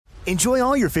Enjoy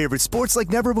all your favorite sports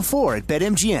like never before at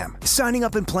BetMGM. Signing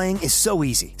up and playing is so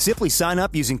easy. Simply sign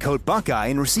up using code Buckeye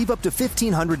and receive up to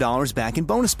 $1,500 back in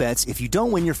bonus bets if you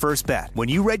don't win your first bet. When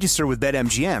you register with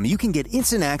BetMGM, you can get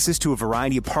instant access to a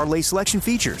variety of parlay selection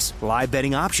features, live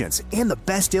betting options, and the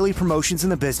best daily promotions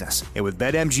in the business. And with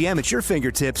BetMGM at your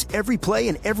fingertips, every play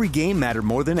and every game matter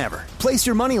more than ever. Place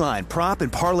your moneyline, prop,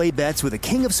 and parlay bets with the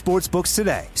king of sportsbooks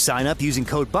today. Sign up using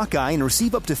code Buckeye and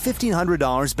receive up to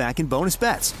 $1,500 back in bonus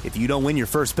bets if you don't win your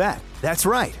first bet. That's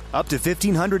right, up to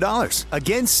 $1,500.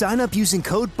 Again, sign up using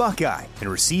code Buckeye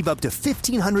and receive up to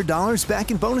 $1,500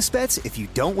 back in bonus bets if you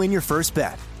don't win your first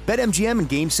bet. BetMGM and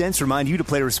GameSense remind you to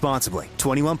play responsibly.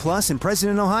 21 plus and present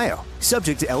in Ohio.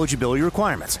 Subject to eligibility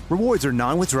requirements. Rewards are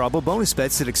non-withdrawable bonus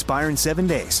bets that expire in 7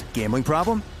 days. Gambling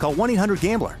problem? Call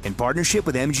 1-800-GAMBLER in partnership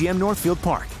with MGM Northfield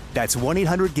Park. That's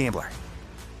 1-800-GAMBLER.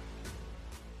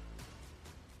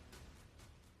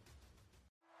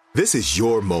 This is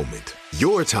your moment,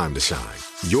 your time to shine,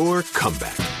 your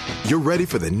comeback. You're ready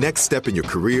for the next step in your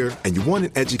career, and you want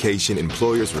an education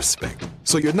employers respect.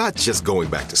 So you're not just going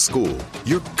back to school,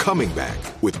 you're coming back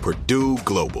with Purdue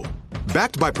Global.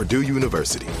 Backed by Purdue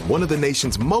University, one of the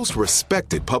nation's most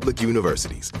respected public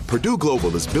universities, Purdue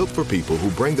Global is built for people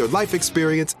who bring their life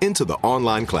experience into the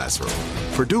online classroom.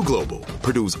 Purdue Global,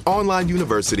 Purdue's online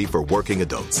university for working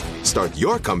adults. Start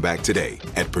your comeback today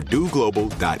at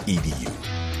purdueglobal.edu.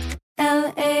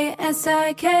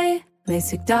 LASIK,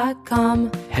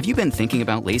 LASIK.com. Have you been thinking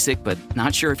about LASIK but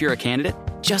not sure if you're a candidate?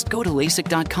 Just go to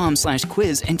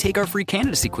LASIK.com/quiz and take our free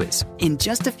candidacy quiz. In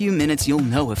just a few minutes, you'll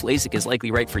know if LASIK is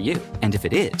likely right for you. And if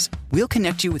it is, we'll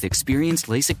connect you with experienced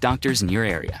LASIK doctors in your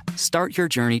area. Start your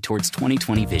journey towards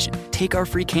 20/20 vision. Take our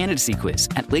free candidacy quiz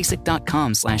at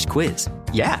LASIK.com/quiz.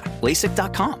 Yeah,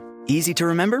 LASIK.com. Easy to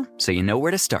remember, so you know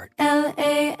where to start.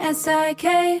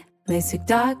 LASIK,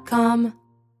 LASIK.com.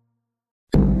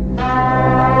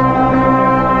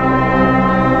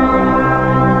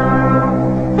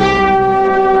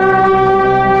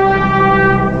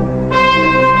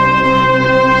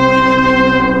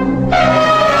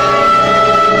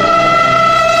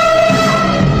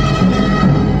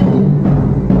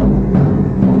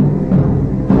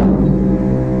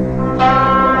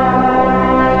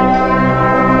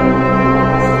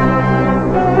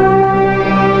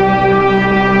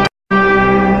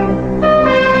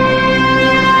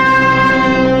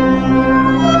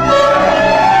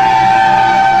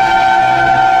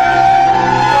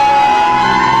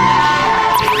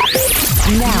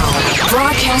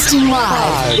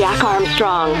 Live, Jack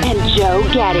Armstrong and Joe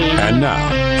Getty. And now,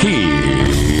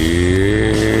 here's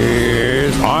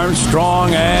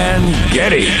Armstrong and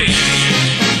Getty.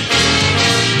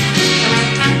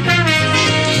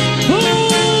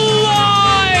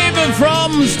 Live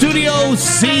from Studio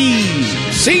C.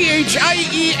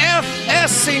 CHIEFS,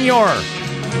 senor.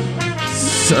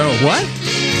 So what?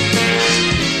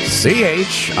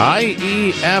 CHIEFS,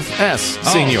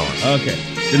 senor. Okay,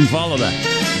 didn't follow that.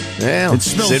 Well,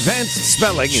 it's advanced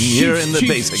spelling, and you're in the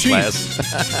basic class.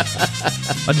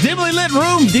 A dimly lit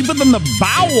room deeper than the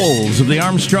bowels of the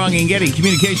Armstrong and Getty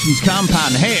Communications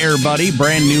compound. Hey, everybody.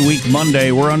 Brand new week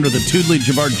Monday. We're under the tutelage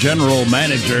of our general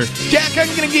manager. Jack, I'm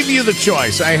going to give you the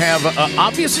choice. I have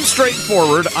obviously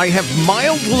straightforward, I have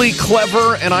mildly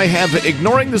clever, and I have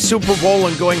ignoring the Super Bowl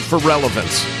and going for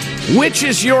relevance. Which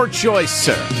is your choice,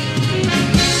 sir?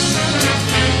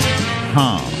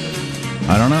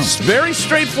 I don't know. It's very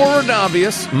straightforward and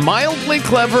obvious, mildly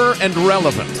clever and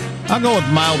relevant. I'll go with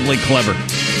mildly clever.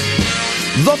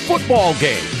 The football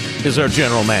game is our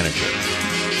general manager.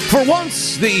 For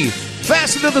once, the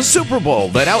facet of the Super Bowl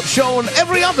that outshone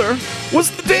every other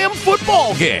was the damn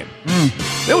football game.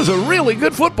 It was a really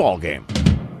good football game.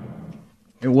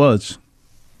 It was.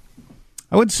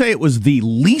 I would say it was the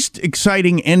least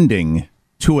exciting ending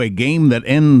to a game that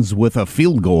ends with a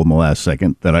field goal in the last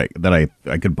second that I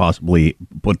could possibly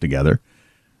put together.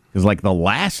 Because like the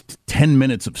last 10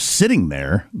 minutes of sitting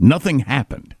there, nothing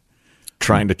happened.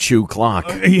 Trying to chew clock.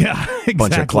 Yeah, exactly.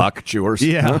 Bunch of clock chewers.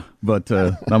 Yeah, but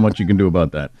not much you can do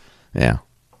about that. Yeah.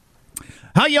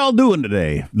 How y'all doing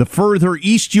today? The further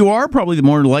east you are, probably the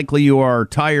more likely you are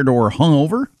tired or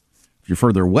hungover. If you're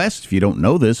further west, if you don't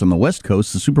know this, on the West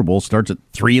Coast, the Super Bowl starts at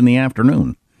 3 in the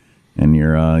afternoon. And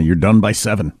you're done by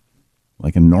 7,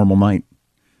 like a normal night.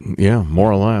 Yeah,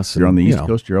 more or less. If you're on the East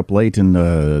Coast, you're up late, and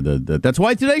that's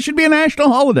why today should be a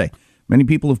national holiday. Many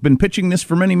people have been pitching this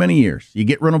for many, many years. You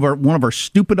get rid of one of our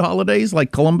stupid holidays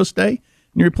like Columbus Day, and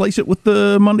you replace it with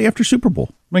the Monday after Super Bowl.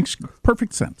 Makes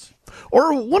perfect sense.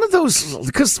 Or one of those,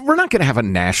 because we're not going to have a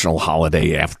national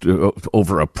holiday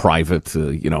over a private,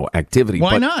 activity.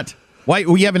 Why not? Why?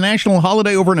 We have a national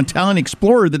holiday over an Italian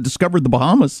explorer that discovered the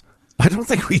Bahamas. I don't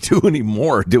think we do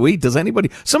anymore, do we? Does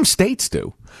anybody? Some states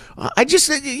do. I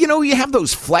just, you have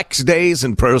those flex days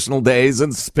and personal days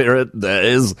and spirit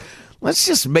days. Let's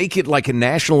just make it like a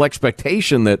national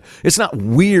expectation that it's not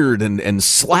weird and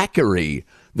slackery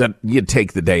that you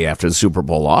take the day after the Super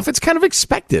Bowl off. It's kind of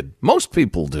expected. Most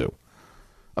people do.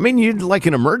 I mean, you're like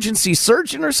an emergency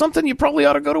surgeon or something, you probably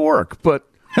ought to go to work. But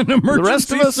an emergency the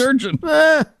rest of us, surgeon?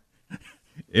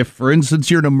 If, for instance,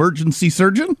 you're an emergency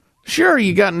surgeon? Sure,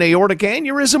 you got an aortic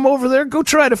aneurysm over there, go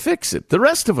try to fix it. The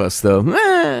rest of us,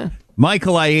 though,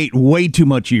 Michael, I ate way too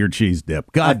much of your cheese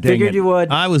dip. God dang it. I figured you would.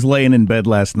 I was laying in bed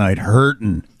last night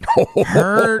hurting.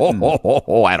 Hurting.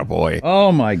 Oh, attaboy.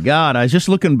 Oh, my God. I was just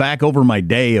looking back over my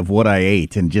day of what I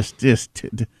ate and just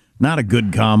not a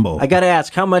good combo. I got to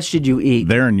ask, how much did you eat?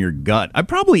 There in your gut. I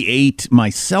probably ate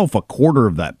myself a quarter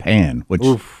of that pan, which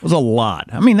was a lot.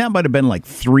 I mean, that might have been like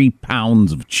 3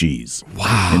 pounds of cheese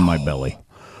in my belly.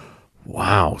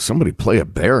 Wow, somebody play a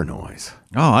bear noise.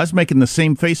 Oh, I was making the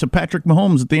same face of Patrick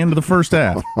Mahomes at the end of the first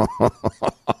half.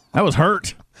 I was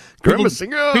hurt.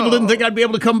 Grimacing. People didn't think I'd be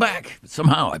able to come back.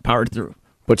 Somehow I powered through.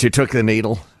 But you took the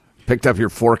needle, picked up your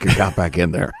fork, and got back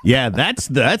in there. Yeah, that's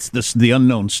the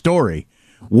unknown story.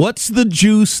 What's the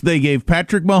juice they gave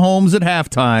Patrick Mahomes at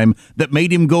halftime that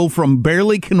made him go from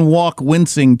barely can walk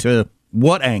wincing to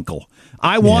what ankle?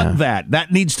 I want that.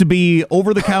 That needs to be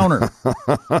over the counter.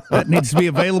 That needs to be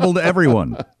available to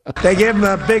everyone. They gave him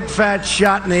a big fat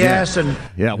shot in the ass and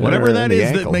whatever that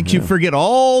is that makes you forget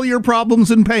all your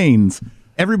problems and pains.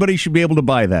 Everybody should be able to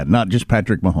buy that, not just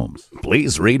Patrick Mahomes.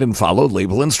 Please read and follow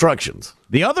label instructions.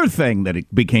 The other thing that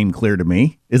it became clear to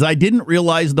me is I didn't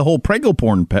realize the whole prego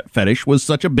porn fetish was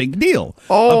such a big deal.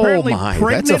 Oh, apparently,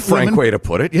 that's a frank way to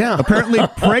put it, yeah. Apparently,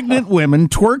 pregnant women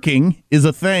twerking is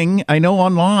a thing. I know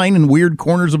online in weird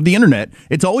corners of the internet,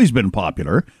 it's always been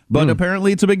popular, but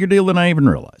apparently it's a bigger deal than I even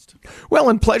realized. Well,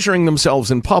 and pleasuring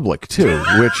themselves in public, too,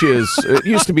 which is, it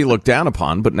used to be looked down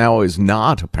upon, but now is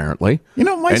not, apparently.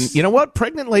 And you know what?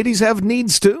 Pregnant ladies have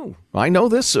needs, too. I know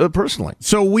this personally.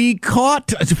 So we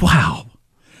caught a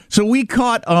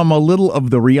little of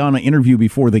the Rihanna interview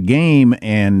before the game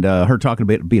and her talking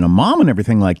about being a mom and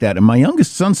everything like that. And my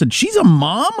youngest son said, she's a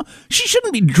mom? She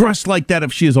shouldn't be dressed like that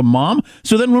if she is a mom.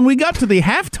 So then when we got to the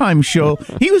halftime show,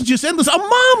 he was just endless. A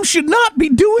mom should not be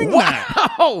doing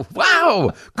that.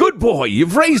 Wow. Good boy.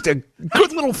 You've raised a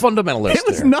good little fundamentalist. It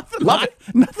was nothing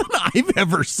I've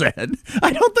ever said.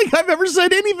 I don't think I've ever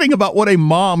said anything about what a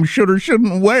mom should or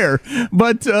shouldn't wear.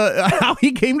 But how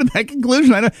he came to that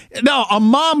conclusion, I don't. No, a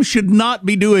mom should not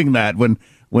be doing that. When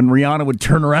Rihanna would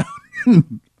turn around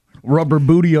and rub her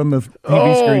booty on the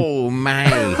TV screen. Oh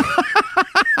my!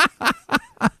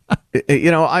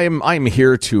 I'm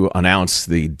here to announce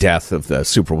the death of the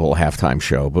Super Bowl halftime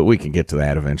show, but we can get to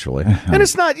that eventually. And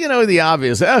it's not, the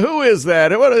obvious. Who is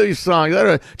that? What are these songs?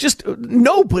 Just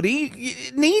nobody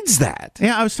needs that.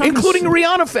 Yeah, I was talking including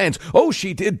Rihanna fans. Oh,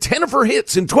 she did 10 of her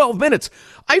hits in 12 minutes.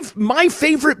 My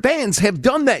favorite bands have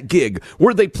done that gig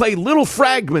where they play little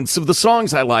fragments of the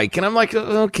songs I like, and I'm like,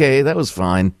 okay, that was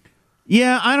fine.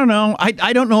 Yeah, I don't know.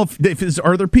 I don't know if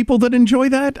are there people that enjoy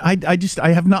that?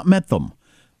 I have not met them.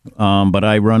 But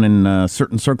I run in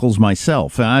certain circles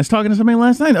myself. And I was talking to somebody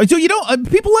last night. So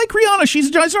people like Rihanna. She's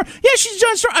a giant star. Yeah, she's a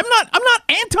giant star. I'm not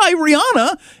anti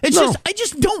Rihanna. It's just I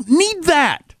just don't need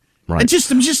that. Right.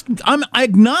 I'm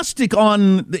agnostic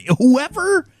on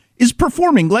whoever is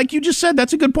performing. Like you just said,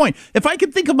 that's a good point. If I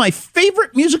could think of my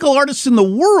favorite musical artists in the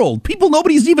world, people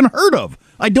nobody's even heard of,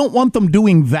 I don't want them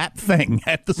doing that thing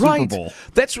at the Super Bowl.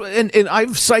 That's and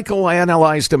I've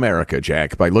psychoanalyzed America,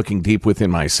 Jack, by looking deep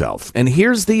within myself. And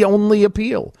here's the only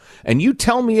appeal. And you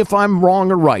tell me if I'm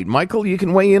wrong or right. Michael, you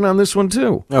can weigh in on this one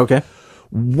too. Okay.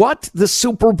 What the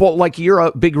Super Bowl, like you're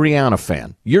a big Rihanna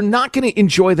fan, you're not going to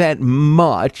enjoy that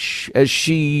much as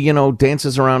she,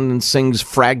 dances around and sings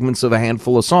fragments of a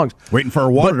handful of songs. Waiting for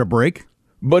her water to break.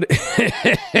 But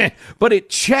it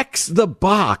checks the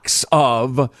box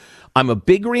of, I'm a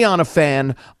big Rihanna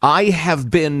fan. I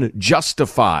have been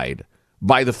justified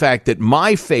by the fact that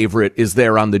my favorite is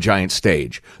there on the giant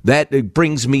stage. That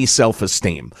brings me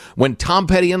self-esteem. When Tom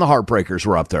Petty and the Heartbreakers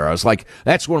were up there, I was like,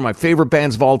 that's one of my favorite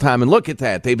bands of all time. And look at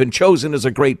that. They've been chosen as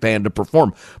a great band to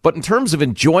perform. But in terms of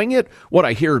enjoying it, what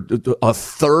I hear a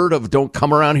third of Don't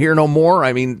Come Around Here No More.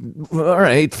 I mean, all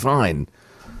right, fine.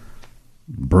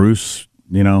 Bruce,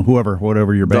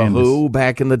 whatever your band is. The Who is.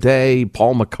 back in the day,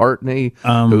 Paul McCartney.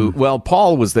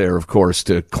 Paul was there, of course,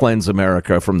 to cleanse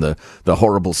America from the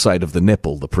horrible sight of the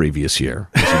nipple the previous year,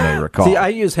 as you may recall. See, I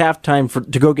use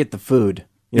halftime to go get the food.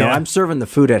 You know, I'm serving the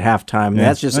food at halftime. Yeah.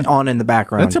 That's just on in the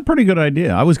background. That's a pretty good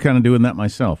idea. I was kind of doing that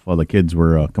myself while the kids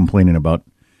were complaining about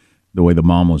the way the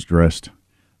mom was dressed.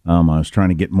 I was trying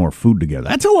to get more food together.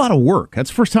 That's a lot of work.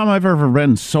 That's the first time I've ever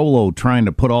been solo trying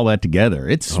to put all that together.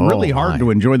 It's really hard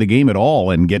to enjoy the game at all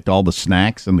and get all the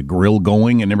snacks and the grill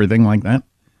going and everything like that.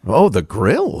 Oh, the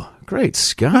grill. Great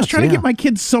Scott. I was trying to get my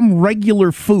kids some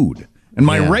regular food, and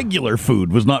my regular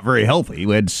food was not very healthy.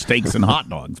 We had steaks and hot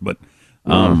dogs, but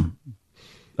I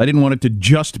didn't want it to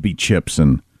just be chips.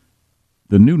 And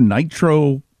the new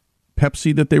Nitro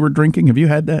Pepsi that they were drinking, have you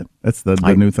had that? That's the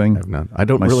new thing. I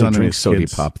don't really drink soda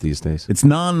pop these days. It's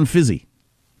non-fizzy.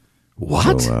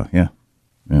 What? So, yeah.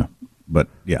 But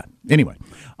yeah. Anyway,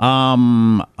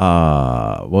 what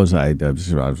was I?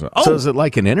 So is it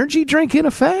like an energy drink in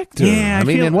effect? Or, Yeah, I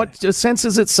mean, in what sense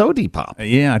is it soda pop?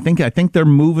 Yeah, I think they're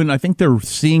moving. I think they're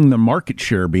seeing the market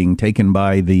share being taken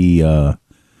by the,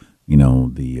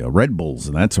 the Red Bulls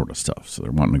and that sort of stuff. So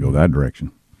they're wanting to go that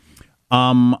direction.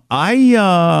 One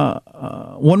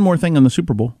more thing on the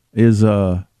Super Bowl is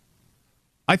I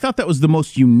thought that was the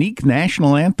most unique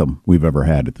national anthem we've ever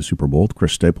had at the Super Bowl with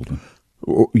Chris Stapleton.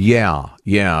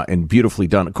 Yeah, and beautifully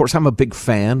done. Of course, I'm a big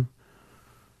fan.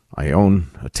 I own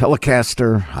a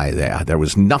Telecaster. There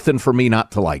was nothing for me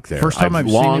not to like there. First time I've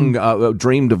long seen him,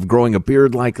 dreamed of growing a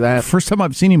beard like that. First time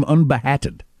I've seen him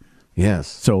unbehatted.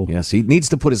 Yes, he needs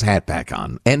to put his hat back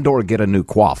on and/or get a new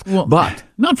coif. Well, but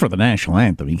not for the national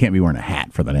anthem. You can't be wearing a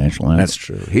hat for the national anthem. That's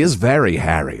true. He is very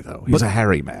hairy, though. He's a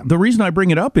hairy man. The reason I bring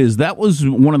it up is that was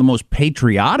one of the most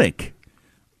patriotic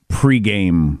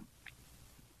pregame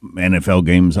NFL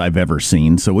games I've ever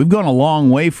seen. So we've gone a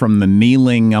long way from the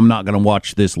kneeling, I'm not going to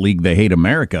watch this league, they hate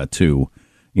America, to,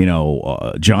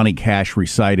 Johnny Cash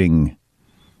reciting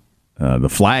the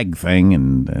flag thing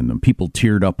and the people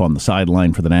teared up on the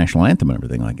sideline for the national anthem and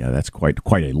everything like that. That's quite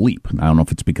a leap. I don't know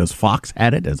if it's because Fox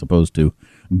had it as opposed to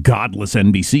godless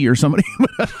NBC or somebody.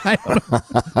 I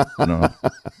don't know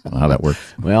how that works.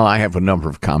 Well, I have a number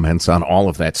of comments on all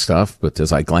of that stuff, but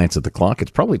as I glance at the clock,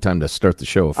 it's probably time to start the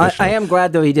show officially. I am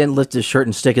glad, though, he didn't lift his shirt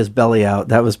and stick his belly out.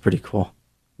 That was pretty cool.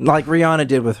 Like Rihanna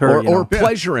did with her. Or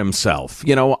pleasure himself,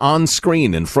 on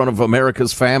screen in front of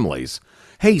America's families.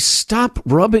 Hey, stop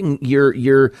rubbing your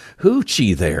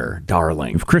hoochie there,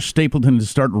 darling. If Chris Stapleton had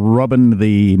started rubbing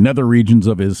the nether regions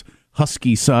of his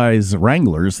husky-size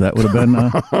Wranglers, that would have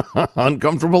been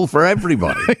uncomfortable for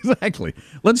everybody. Exactly.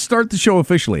 Let's start the show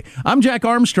officially. I'm Jack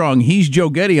Armstrong. He's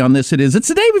Joe Getty on this. It's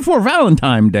the day before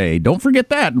Valentine's Day. Don't forget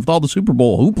that with all the Super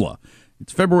Bowl hoopla.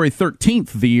 It's February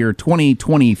 13th, the year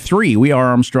 2023. We are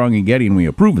Armstrong and Getty, and we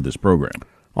approve of this program.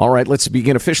 All right, let's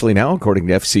begin officially now, according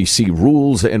to FCC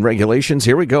rules and regulations.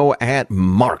 Here we go at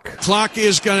Mark. Clock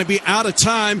is going to be out of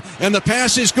time, and the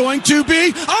pass is going to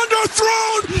be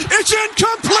underthrown. It's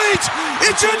incomplete.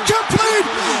 It's incomplete.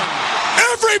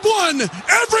 Everyone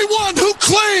who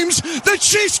claims the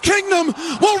Chiefs Kingdom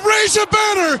will raise a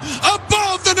banner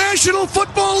above the National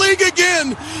Football League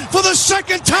again for the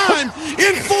second time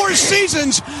in 4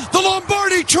 seasons. The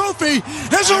Lombardi Trophy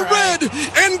has a red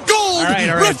and gold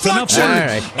reflection. All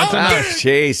right.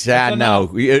 Jeez,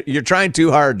 no, you're trying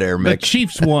too hard there, Mick. The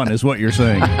Chiefs won, is what you're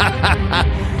saying.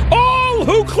 All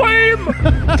who claim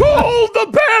to hold the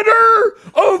banner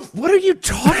of... What are you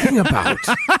talking about?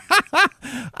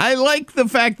 I like the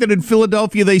fact that in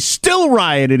Philadelphia they still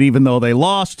rioted even though they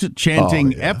lost,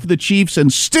 chanting F the Chiefs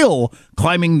and still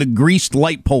climbing the greased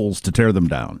light poles to tear them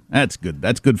down. That's good.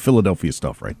 That's good Philadelphia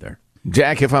stuff right there.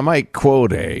 Jack, if I might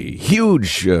quote a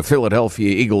huge Philadelphia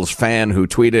Eagles fan who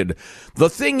tweeted, "The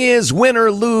thing is, win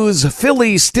or lose,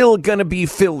 Philly's still gonna be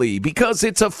Philly because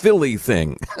it's a Philly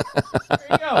thing." There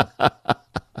you go.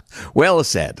 Well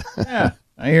said. Yeah,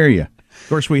 I hear you. Of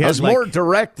course, we have more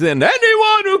direct than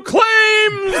anyone who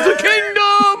claims the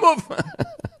kingdom of...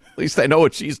 At least I know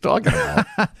what she's talking about.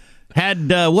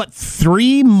 Had,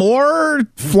 3 more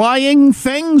flying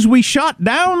things we shot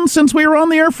down since we were on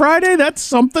the air Friday? That's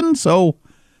something, so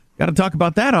got to talk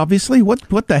about that, obviously.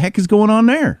 What the heck is going on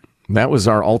there? That was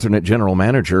our alternate general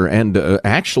manager and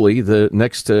actually the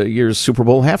next year's Super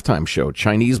Bowl halftime show,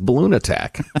 Chinese balloon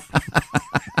attack.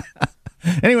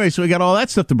 Anyway, so we got all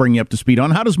that stuff to bring you up to speed on.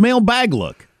 How does mailbag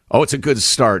look? Oh, it's a good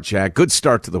start, Jack. Good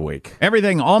start to the week.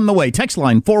 Everything on the way. Text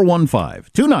line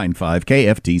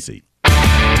 415-295-KFTC.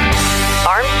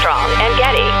 Armstrong and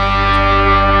Getty.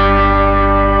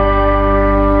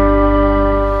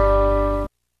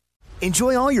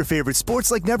 Enjoy all your favorite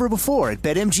sports like never before at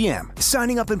BetMGM.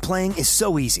 Signing up and playing is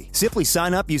so easy. Simply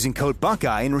sign up using code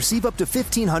Buckeye and receive up to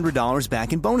 $1,500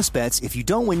 back in bonus bets if you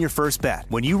don't win your first bet.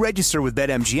 When you register with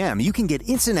BetMGM, you can get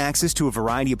instant access to a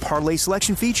variety of parlay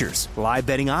selection features, live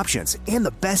betting options, and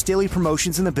the best daily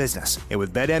promotions in the business. And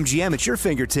with BetMGM at your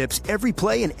fingertips, every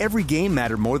play and every game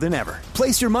matter more than ever.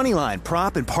 Place your moneyline,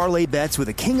 prop, and parlay bets with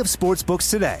the king of sportsbooks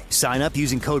today. Sign up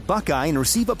using code Buckeye and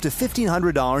receive up to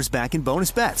 $1,500 back in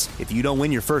bonus bets if you don't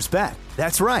win your first bet.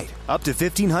 That's right, up to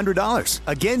 $1,500.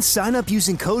 Again, sign up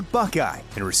using code Buckeye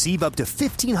and receive up to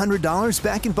 $1,500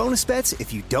 back in bonus bets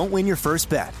if you don't win your first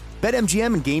bet.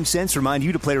 BetMGM and GameSense remind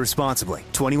you to play responsibly.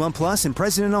 21 plus and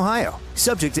present in Ohio.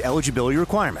 Subject to eligibility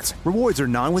requirements. Rewards are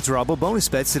non-withdrawable bonus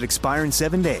bets that expire in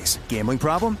 7 days. Gambling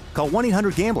problem? Call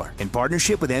 1-800-GAMBLER in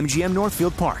partnership with MGM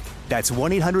Northfield Park. That's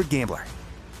 1-800-GAMBLER.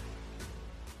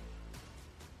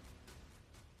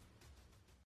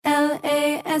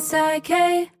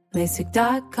 LASIK,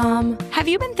 LASIK.com. Have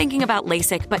you been thinking about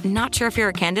LASIK but not sure if you're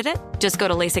a candidate? Just go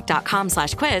to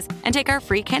LASIK.com/quiz and take our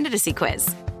free candidacy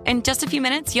quiz. In just a few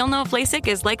minutes, you'll know if LASIK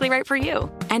is likely right for you.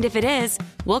 And if it is,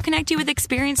 we'll connect you with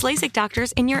experienced LASIK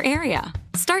doctors in your area.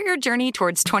 Start your journey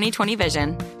towards 20/20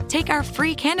 vision. Take our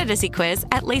free candidacy quiz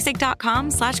at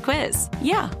LASIK.com/quiz.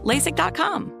 Yeah,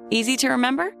 LASIK.com. Easy to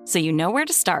remember, so you know where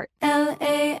to start.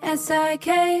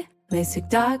 LASIK,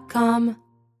 LASIK.com.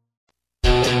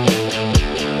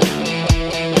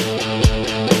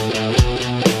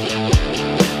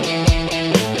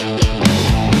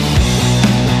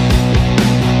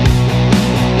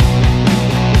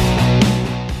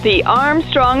 The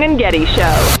Armstrong and Getty Show.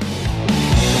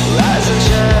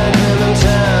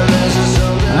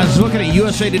 I was looking at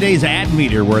USA Today's ad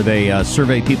meter where they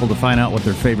survey people to find out what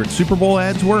their favorite Super Bowl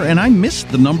ads were, and I missed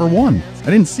the number one.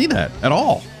 I didn't see that at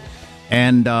all.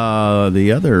 And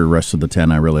the other rest of the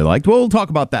 10 I really liked. We'll talk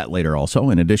about that later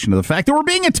also, in addition to the fact that we're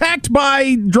being attacked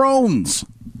by drones.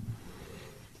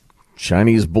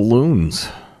 Chinese balloons,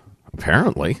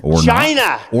 apparently. Or China!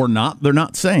 Not, or not. They're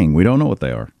not saying. We don't know what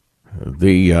they are.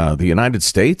 The United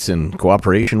States, in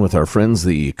cooperation with our friends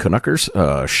the Canuckers,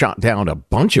 shot down a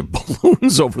bunch of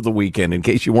balloons over the weekend, in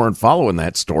case you weren't following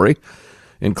that story,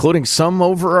 including some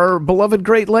over our beloved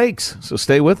Great Lakes. So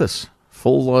stay with us.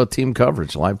 Full team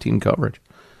coverage, live team coverage.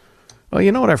 Well,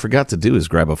 you know what I forgot to do is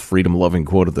grab a freedom-loving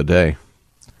quote of the day.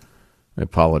 I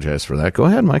apologize for that. Go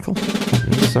ahead, Michael.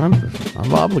 Yes,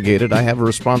 I'm obligated. I have a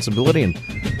responsibility, and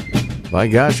by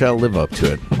gosh, I'll live up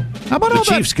to it. How about the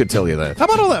Chiefs could tell you that. How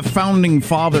about all that Founding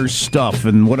Fathers stuff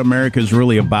and what America's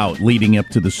really about leading up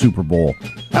to the Super Bowl?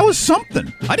 That was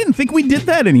something. I didn't think we did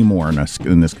that anymore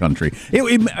in this country.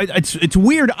 It's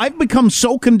weird. I've become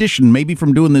so conditioned, maybe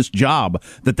from doing this job,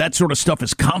 that sort of stuff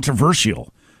is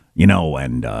controversial, you know,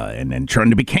 and trying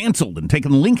to be canceled and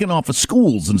taking Lincoln off of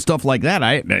schools and stuff like that.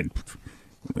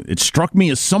 It struck me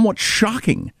as somewhat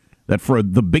shocking that for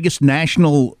the biggest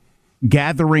national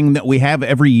gathering that we have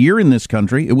every year in this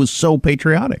country, it was so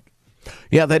patriotic.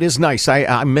 Yeah, that is nice.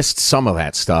 I missed some of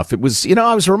that stuff. It was,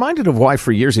 I was reminded of why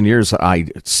for years and years I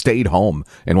stayed home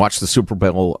and watched the Super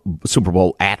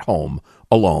Bowl at home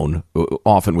alone,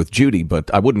 often with Judy, but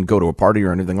I wouldn't go to a party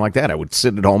or anything like that. I would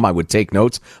sit at home, I would take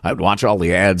notes, I would watch all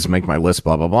the ads, make my list,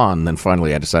 blah, blah, blah, and then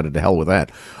finally I decided to hell with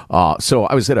that. So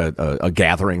I was at a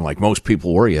gathering like most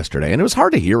people were yesterday, and it was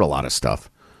hard to hear a lot of stuff.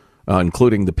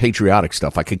 Including the patriotic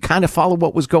stuff. I could kind of follow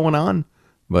what was going on,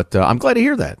 but I'm glad to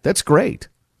hear that. That's great.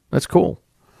 That's cool.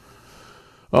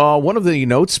 One of the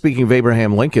notes, speaking of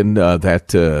Abraham Lincoln,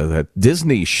 that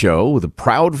Disney show, The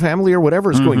Proud Family or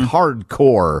whatever, is going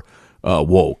hardcore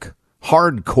woke.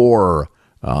 Hardcore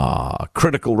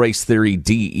critical race theory,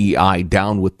 DEI,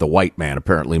 down with the white man,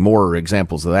 apparently. More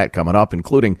examples of that coming up,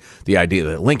 including the idea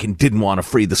that Lincoln didn't want to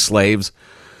free the slaves.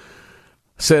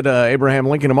 Said Abraham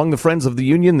Lincoln, among the friends of the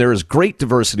Union, there is great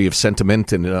diversity of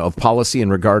sentiment and of policy in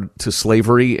regard to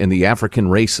slavery and the African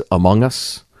race among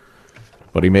us.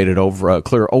 But he made it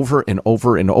clear over and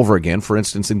over and over again. For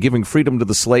instance, in giving freedom to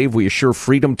the slave, we assure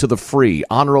freedom to the free,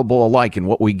 honorable alike in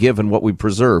what we give and what we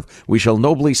preserve. We shall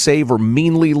nobly save or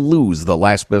meanly lose the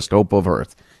last best hope of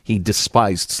earth. He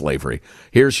despised slavery.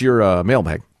 Here's your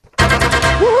mailbag.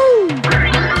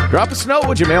 Woohoo! Drop us a note,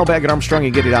 would you? Mailbag at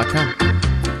ArmstrongandGetty.com.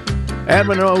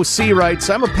 Edmund O.C. writes,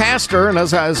 I'm a pastor, and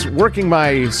as I was working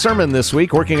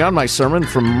on my sermon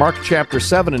from Mark chapter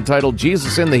 7 entitled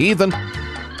Jesus and the Heathen,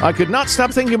 I could not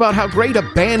stop thinking about how great a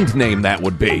band name that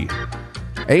would be.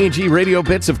 A&G radio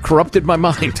bits have corrupted my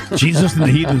mind. Jesus and the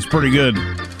Heathen is pretty good.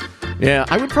 Yeah,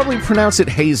 I would probably pronounce it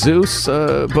Jesus,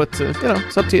 but,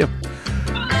 it's up to you.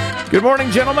 Good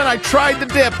morning, gentlemen. I tried the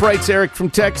dip, writes Eric from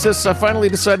Texas. I finally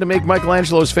decided to make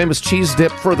Michelangelo's famous cheese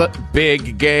dip for the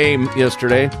big game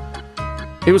yesterday.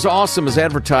 It was awesome as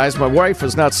advertised. My wife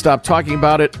has not stopped talking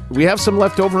about it. We have some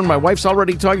left over, and my wife's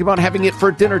already talking about having it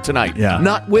for dinner tonight. Yeah.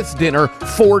 Not with dinner,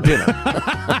 for dinner.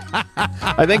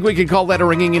 I think we can call that a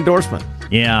ringing endorsement.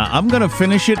 Yeah, I'm going to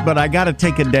finish it, but I got to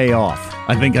take a day off.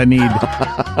 I think I need...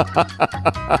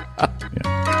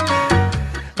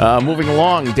 Moving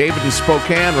along, David in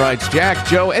Spokane writes, Jack,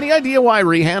 Joe, any idea why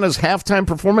Rihanna's halftime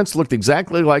performance looked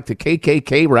exactly like the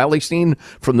KKK rally scene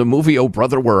from the movie Oh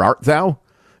Brother, Where Art Thou?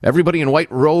 Everybody in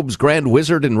white robes, Grand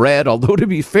Wizard in red, although to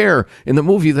be fair, in the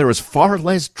movie there was far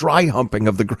less dry humping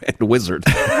of the Grand Wizard.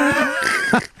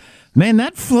 Man,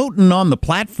 that floating on the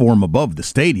platform above the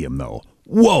stadium, though.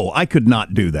 Whoa, I could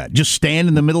not do that. Just stand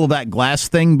in the middle of that glass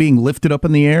thing being lifted up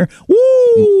in the air.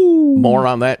 Woo! More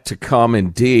on that to come,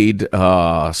 indeed.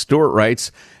 Stuart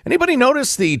writes, anybody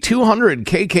notice the 200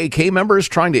 KKK members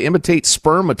trying to imitate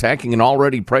sperm attacking an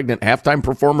already pregnant halftime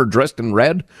performer dressed in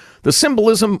red? The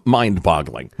symbolism,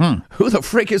 mind-boggling. Who the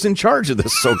frick is in charge of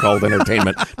this so-called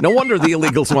entertainment? No wonder the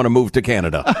illegals want to move to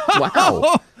Canada.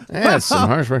 Wow. That's some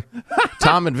harsh words.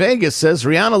 Tom in Vegas says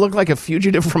Rihanna looked like a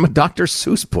fugitive from a Dr.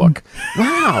 Seuss book.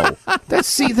 Wow.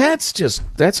 That's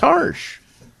harsh.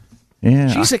 Yeah.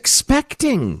 She's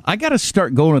expecting. I got to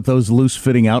start going with those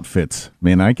loose-fitting outfits.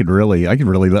 Man, I could really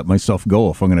let myself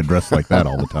go if I'm going to dress like that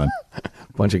all the time.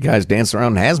 Bunch of guys dancing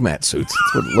around in hazmat suits.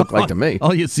 That's what it looked like to me.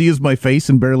 All you see is my face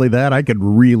and barely that. I could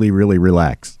really, really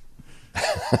relax.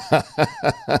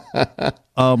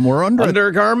 We're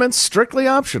undergarments strictly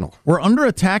optional. We're under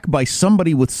attack by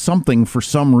somebody with something for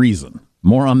some reason.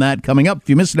 More on that coming up. If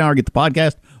you missed an hour, get the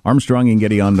podcast. Armstrong and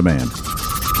Getty on demand.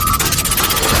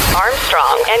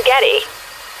 Armstrong and Getty.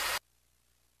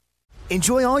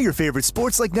 Enjoy all your favorite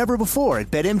sports like never before at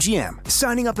BetMGM.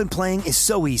 Signing up and playing is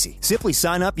so easy. Simply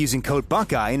sign up using code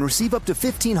Buckeye and receive up to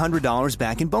 $1,500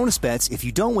 back in bonus bets if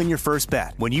you don't win your first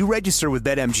bet. When you register with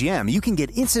BetMGM, you can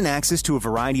get instant access to a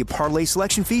variety of parlay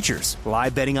selection features,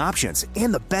 live betting options,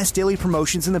 and the best daily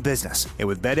promotions in the business. And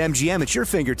with BetMGM at your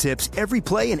fingertips, every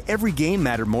play and every game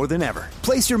matter more than ever.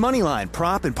 Place your moneyline,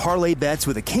 prop, and parlay bets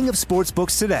with the king of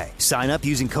sportsbooks today. Sign up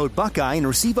using code Buckeye and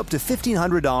receive up to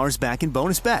 $1,500 back in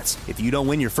bonus bets if you don't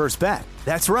win your first bet.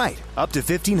 That's right, up to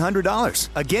 $1,500.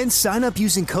 Again, sign up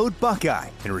using code Buckeye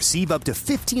and receive up to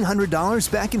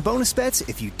 $1,500 back in bonus bets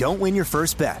if you don't win your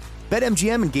first bet.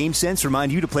 BetMGM and GameSense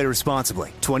remind you to play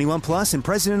responsibly. 21 plus and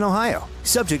present in Ohio.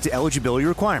 Subject to eligibility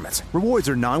requirements. Rewards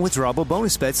are non-withdrawable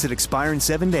bonus bets that expire in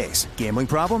 7 days. Gambling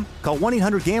problem? Call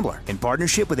 1-800-GAMBLER in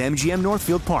partnership with MGM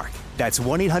Northfield Park. That's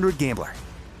 1-800-GAMBLER.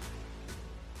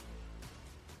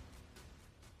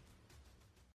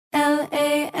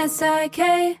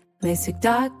 LASIK,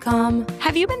 LASIK.com.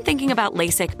 Have you been thinking about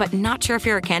LASIK but not sure if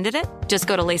you're a candidate? Just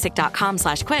go to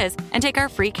LASIK.com/quiz and take our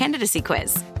free candidacy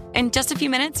quiz. In just a few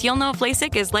minutes, you'll know if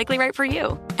LASIK is likely right for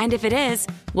you. And if it is,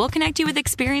 we'll connect you with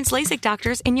experienced LASIK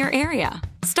doctors in your area.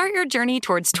 Start your journey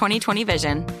towards 20/20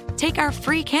 vision. Take our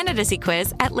free candidacy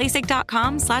quiz at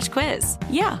LASIK.com/quiz.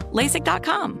 Yeah,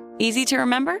 LASIK.com. Easy to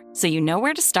remember, so you know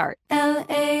where to start.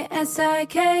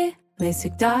 LASIK,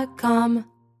 LASIK.com.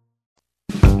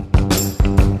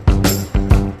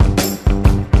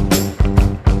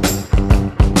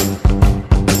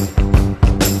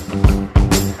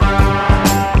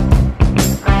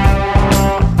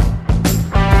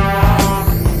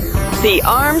 The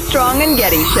Armstrong and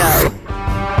Getty Show.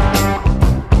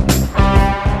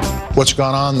 What's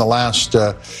gone on the last,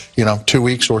 2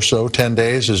 weeks or so, 10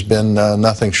 days, has been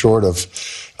nothing short of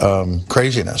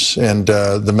craziness. And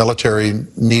the military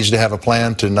needs to have a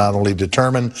plan to not only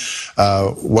determine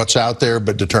what's out there,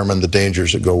 but determine the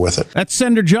dangers that go with it. That's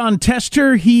Senator John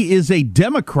Tester. He is a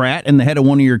Democrat and the head of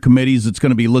one of your committees that's going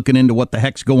to be looking into what the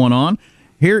heck's going on.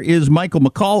 Here is Michael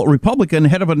McCall, a Republican,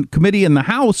 head of a committee in the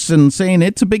House, and saying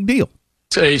it's a big deal.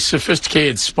 It's a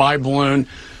sophisticated spy balloon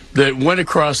that went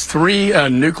across 3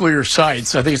 nuclear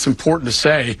sites. I think it's important to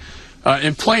say,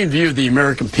 in plain view of the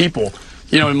American people.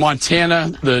 In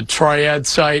Montana, the Triad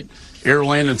site, air,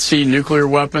 land, and sea nuclear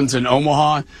weapons. In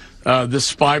Omaha, this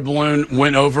spy balloon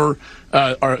went over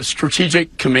our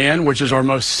Strategic Command, which is our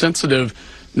most sensitive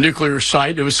nuclear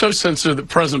site. It was so sensitive that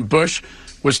President Bush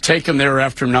was taken there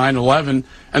after 9/11.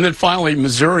 And then finally,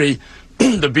 Missouri,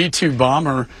 the B-2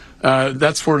 bomber,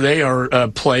 that's where they are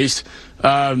placed.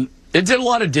 It did a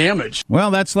lot of damage.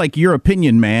 Well, that's like your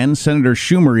opinion, man. Senator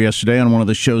Schumer yesterday on one of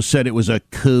the shows said it was a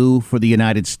coup for the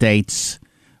United States.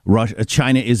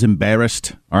 China is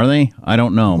embarrassed. Are they? I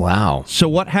don't know. Wow. So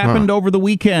what happened over the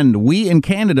weekend? We in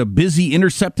Canada busy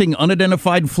intercepting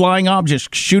unidentified flying objects,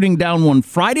 shooting down one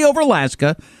Friday over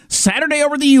Alaska, Saturday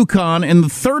over the Yukon, and the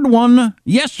third one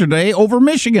yesterday over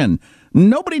Michigan.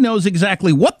 Nobody knows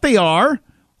exactly what they are,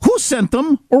 who sent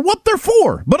them, or what they're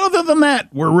for. But other than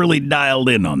that, we're really dialed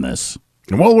in on this.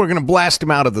 Well, we're going to blast them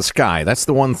out of the sky. That's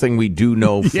the one thing we do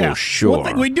know for sure. One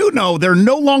thing we do know, they're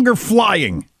no longer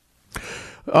flying.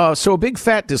 So a big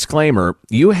fat disclaimer,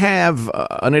 you have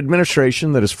an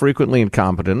administration that is frequently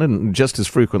incompetent and just as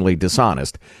frequently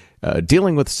dishonest,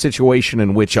 dealing with a situation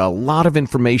in which a lot of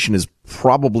information is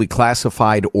probably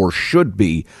classified or should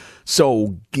be.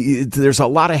 So there's a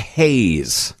lot of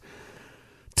haze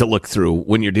to look through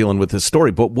when you're dealing with this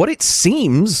story. But what it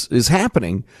seems is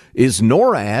happening is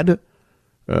NORAD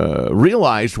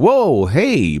realized, whoa,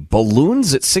 hey,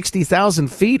 balloons at 60,000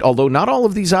 feet, although not all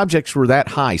of these objects were that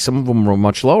high. Some of them were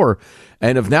much lower,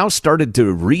 and have now started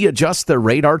to readjust their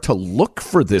radar to look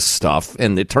for this stuff,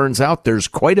 and it turns out there's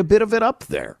quite a bit of it up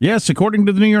there. Yes, according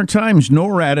to the New York Times,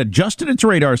 NORAD adjusted its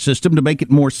radar system to make it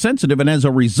more sensitive, and as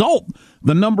a result,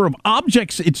 the number of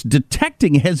objects it's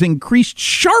detecting has increased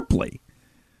sharply.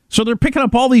 So they're picking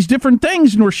up all these different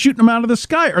things, and we're shooting them out of the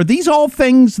sky. Are these all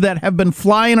things that have been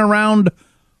flying around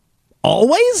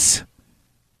always?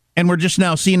 And we're just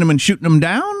now seeing them and shooting them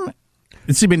down?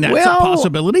 I mean, that's a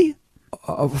possibility.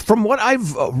 From what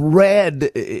I've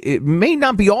read, it may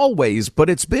not be always, but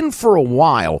it's been for a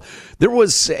while. There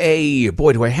was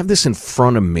boy, do I have this in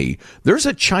front of me. There's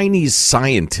a Chinese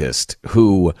scientist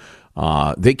who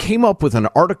they came up with an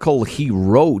article he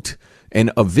wrote and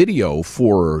a video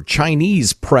for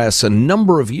Chinese press a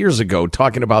number of years ago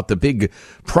talking about the big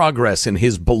progress in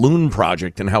his balloon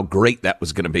project and how great that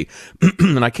was going to be.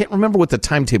 And I can't remember what the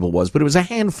timetable was, but it was a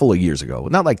handful of years ago.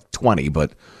 Not like 20,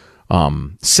 but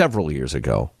several years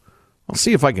ago. I'll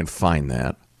see if I can find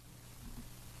that.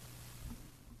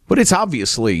 But it's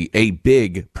obviously a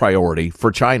big priority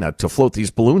for China to float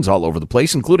these balloons all over the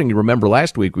place, including, you remember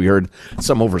last week we heard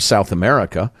some over South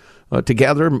America, to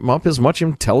gather up as much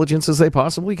intelligence as they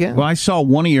possibly can. Well, I saw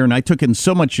one ear, and I took in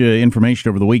so much information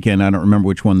over the weekend, I don't remember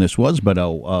which one this was, but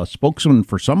a spokesman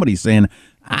for somebody saying,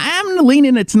 I'm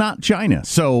leaning it's not China.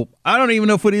 So I don't even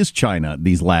know if it is China,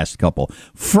 these last couple.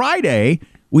 Friday,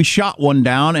 we shot one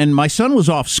down, and my son was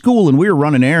off school, and we were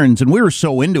running errands, and we were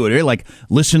so into it. We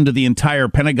listened to the entire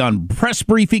Pentagon press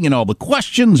briefing and all the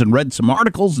questions and read some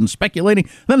articles and speculating.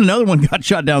 Then another one got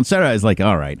shot down Saturday. I was like,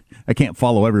 all right, I can't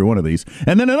follow every one of these.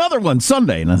 And then another one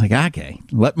Sunday, and I was like, okay,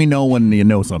 let me know when you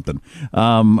know something.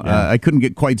 I couldn't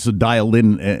get quite so dialed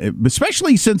in,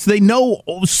 especially since they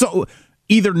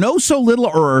either know so little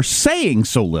or are saying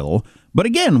so little. But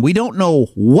again, we don't know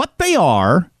what they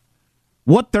are,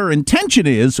 what their intention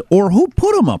is, or who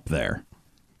put them up there.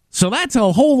 So that's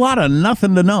a whole lot of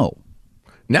nothing to know.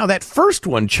 Now, that first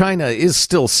one, China is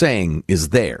still saying is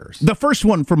theirs. The first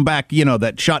one from back,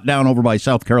 that shot down over by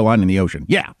South Carolina in the ocean.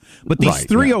 Yeah. But these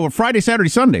three over Friday, Saturday,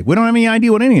 Sunday, we don't have any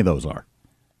idea what any of those are.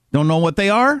 Don't know what they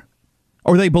are?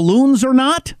 Are they balloons or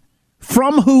not?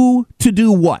 From who to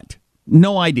do what?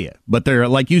 No idea. But they're,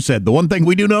 like you said, the one thing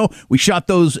we do know, we shot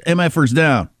those MFers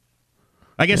down.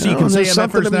 I guess you can say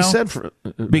MFers now,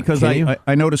 because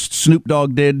I noticed Snoop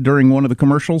Dogg did during one of the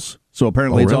commercials, so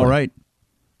apparently it's all right.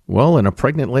 Well, and a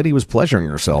pregnant lady was pleasuring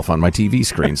herself on my TV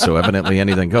screen, so evidently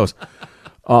anything goes.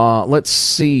 Let's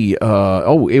see.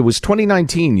 It was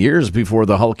 2019, years before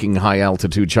the hulking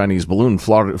high-altitude Chinese balloon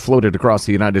floated across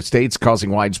the United States,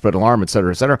 causing widespread alarm, et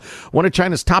cetera, et cetera. One of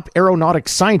China's top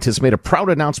aeronautics scientists made a proud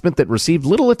announcement that received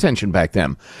little attention back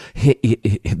then.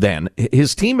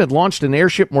 His team had launched an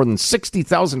airship more than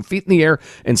 60,000 feet in the air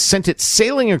and sent it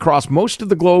sailing across most of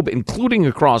the globe, including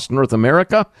across North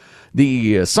America.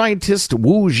 The scientist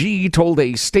Wu Ji told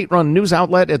a state-run news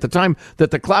outlet at the time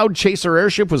that the Cloud Chaser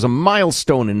airship was a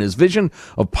milestone in his vision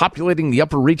of populating the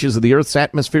upper reaches of the Earth's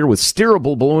atmosphere with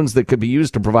steerable balloons that could be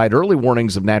used to provide early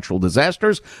warnings of natural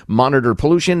disasters, monitor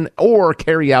pollution, or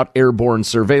carry out airborne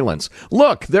surveillance.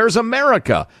 Look, there's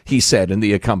America, he said in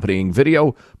the accompanying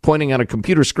video, pointing on a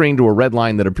computer screen to a red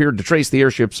line that appeared to trace the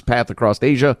airship's path across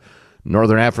Asia,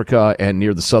 northern Africa, and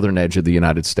near the southern edge of the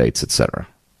United States, etc.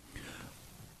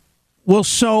 Well,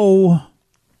 so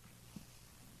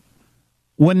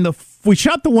when we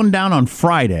shot the one down on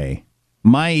Friday,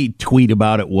 my tweet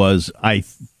about it was, I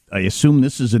assume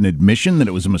this is an admission that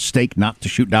it was a mistake not to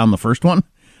shoot down the first one.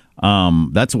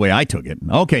 That's the way I took it.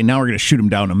 Okay, now we're going to shoot him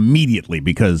down immediately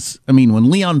because, when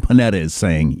Leon Panetta is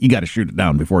saying you got to shoot it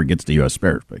down before it gets to U.S.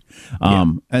 airspace.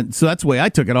 And so that's the way I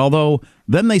took it, although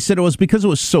then they said it was because it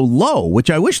was so low, which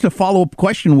I wish the follow-up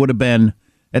question would have been,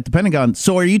 at the Pentagon.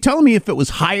 So are you telling me if it was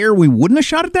higher, we wouldn't have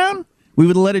shot it down? We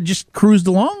would have let it just cruise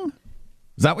along?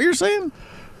 Is that what you're saying?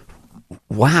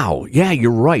 Wow. Yeah,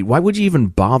 you're right. Why would you even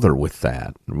bother with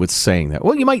that, with saying that?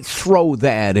 Well, you might throw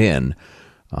that in.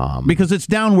 Because it's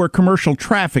down where commercial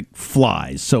traffic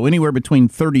flies. So anywhere between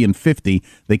 30 and 50,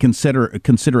 they consider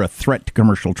a threat to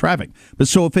commercial traffic. But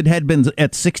so if it had been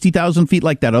at 60,000 feet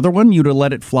like that other one, you'd have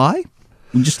let it fly?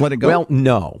 You just let it go? Well,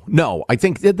 no. I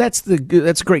think that's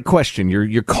a great question.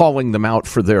 You're calling them out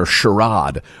for their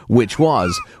charade, which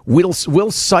was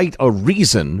we'll cite a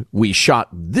reason we shot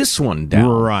this one down,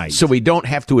 right? So we don't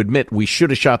have to admit we should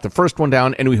have shot the first one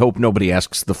down, and we hope nobody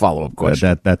asks the follow-up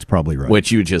question. That's probably right.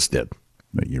 Which you just did.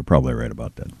 But you're probably right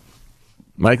about that.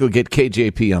 Michael, get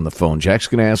KJP on the phone. Jack's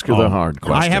going to ask her the hard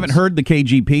questions. I haven't heard the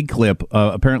KGP clip.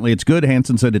 Apparently it's good.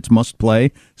 Hanson said it's must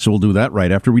play, so we'll do that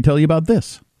right after we tell you about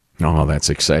this. Oh, that's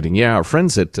exciting. Yeah, our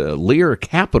friends at Lear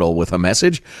Capital with a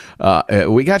message.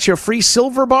 We got you a free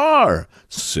silver bar.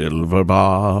 Silver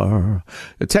bar.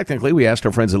 Technically, we asked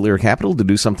our friends at Lear Capital to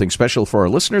do something special for our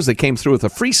listeners. They came through with a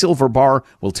free silver bar.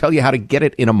 We'll tell you how to get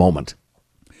it in a moment.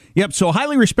 Yep, so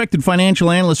highly respected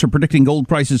financial analysts are predicting gold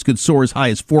prices could soar as high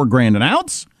as $4,000 an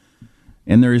ounce.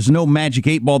 And there is no magic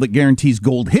 8-ball that guarantees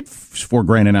gold hit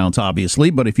 $4,000 an ounce, obviously.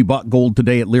 But if you bought gold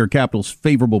today at Lear Capital's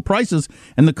favorable prices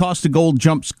and the cost of gold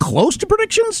jumps close to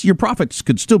predictions, your profits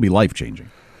could still be life-changing.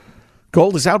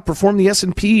 Gold has outperformed the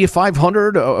S&P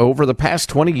 500 over the past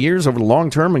 20 years over the long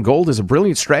term, and gold is a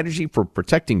brilliant strategy for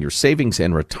protecting your savings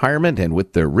and retirement. And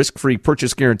with their risk-free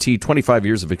purchase guarantee, 25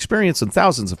 years of experience, and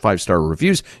thousands of 5-star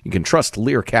reviews, you can trust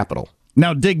Lear Capital.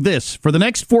 Now, dig this. For the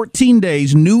next 14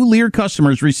 days, new Lear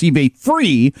customers receive a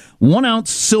free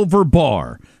 1-ounce silver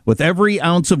bar with every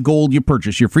ounce of gold you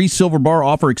purchase. Your free silver bar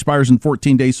offer expires in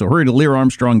 14 days, so hurry to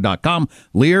LearArmstrong.com.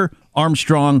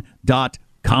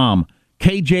 LearArmstrong.com.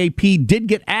 KJP did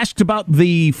get asked about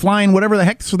the flying whatever the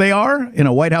heck they are in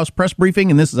a White House press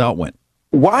briefing, and this is how it went.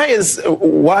 Why is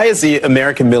the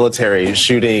American military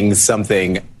shooting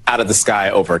something out of the sky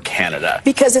over Canada?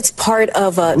 Because it's part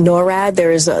of NORAD.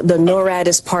 The NORAD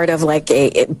is part of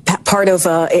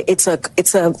it's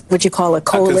a what you call a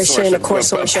coalition, a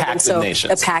consortium, a pact of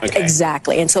nations. A pact, okay.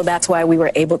 Exactly, and so that's why we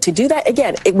were able to do that.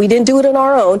 Again, we didn't do it on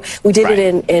our own. We did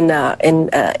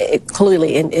it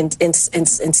clearly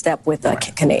in step with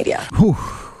Canada.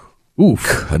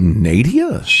 Oof,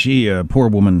 Canada. She poor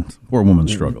woman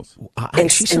struggles. In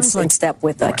step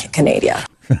with Canada.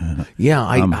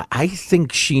 Yeah, I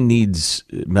think she needs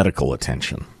medical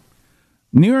attention.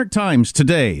 New York Times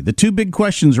today, the two big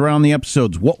questions around the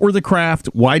episodes. What were the craft?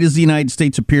 Why does the United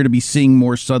States appear to be seeing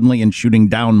more suddenly and shooting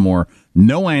down more?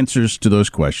 No answers to those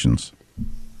questions.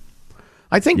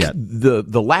 I think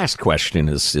the last question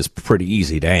is pretty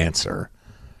easy to answer.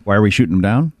 Why are we shooting them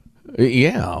down?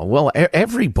 Yeah, well,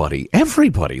 everybody,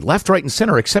 left, right, and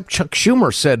center, except Chuck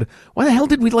Schumer said, why the hell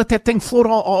did we let that thing float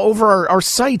all over our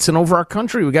sites and over our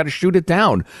country? We got to shoot it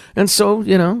down. And so,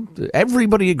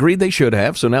 everybody agreed they should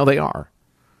have, so now they are.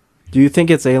 Do you think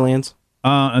it's aliens?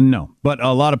 No, but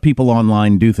a lot of people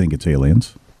online do think it's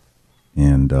aliens.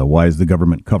 And why is the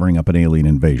government covering up an alien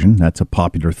invasion? That's a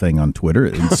popular thing on Twitter.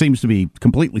 It seems to be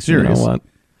completely serious. You know what?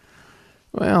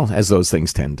 Well, as those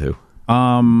things tend to.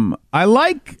 I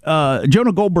like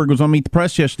Jonah Goldberg was on Meet the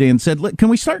Press yesterday and said, can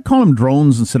we start calling them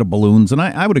drones instead of balloons? And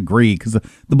I would agree, because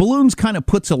the balloons kind of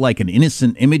puts an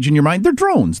innocent image in your mind. They're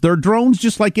drones. They're drones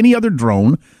just like any other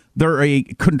drone. They're a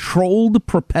controlled,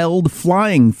 propelled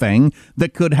flying thing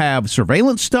that could have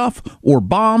surveillance stuff or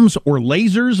bombs or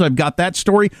lasers. I've got that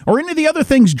story. Or any of the other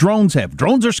things drones have.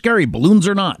 Drones are scary. Balloons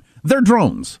are not. They're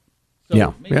drones. So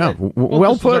yeah.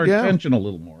 Well put, yeah. Attention a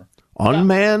little more.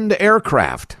 Unmanned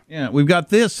aircraft. Yeah, we've got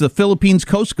this. The Philippines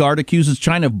Coast Guard accuses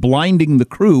China of blinding the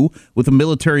crew with a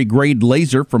military-grade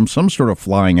laser from some sort of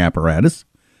flying apparatus.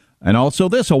 And also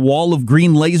this, a wall of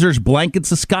green lasers blankets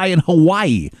the sky in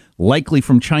Hawaii, likely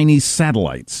from Chinese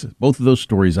satellites. Both of those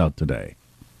stories out today.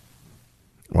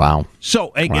 Wow.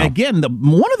 So, again,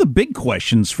 one of the big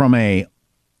questions from a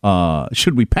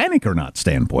should we panic or not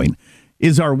standpoint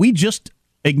is, are we just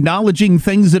acknowledging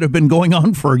things that have been going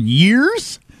on for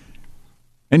years?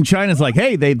 And China's like,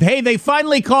 hey, they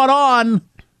finally caught on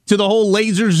to the whole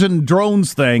lasers and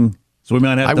drones thing, so we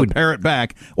might have to pare it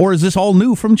back. Or is this all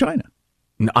new from China?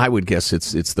 I would guess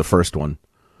it's the first one.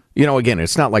 Again,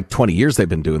 it's not like 20 years they've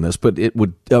been doing this, but it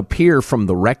would appear from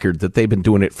the record that they've been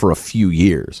doing it for a few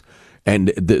years.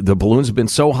 And the balloons have been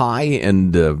so high,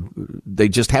 and they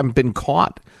just haven't been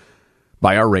caught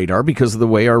by our radar because of the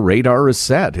way our radar is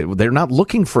set. They're not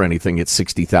looking for anything at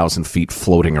 60,000 feet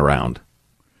floating around.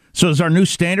 So is our new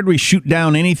standard we shoot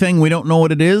down anything we don't know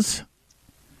what it is?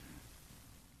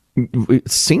 It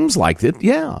seems like it,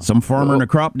 yeah. Some farmer in a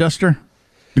crop duster?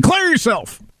 Declare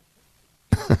yourself!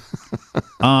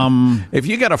 If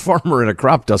you got a farmer in a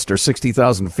crop duster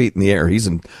 60,000 feet in the air, he's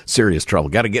in serious trouble.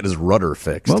 Got to get his rudder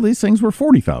fixed. Well, these things were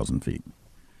 40,000 feet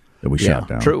that we shot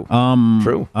down. True.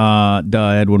 True. I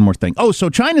had one more thing. Oh, so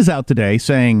China's out today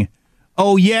saying,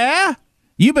 oh, yeah?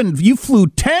 You flew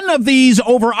 10 of these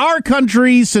over our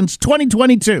country since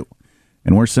 2022.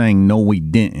 And we're saying, no, we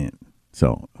didn't.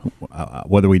 So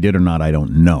whether we did or not, I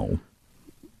don't know.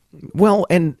 Well,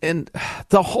 and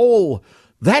the whole,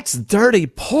 that's dirty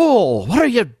pull. What are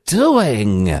you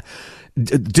doing?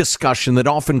 Discussion that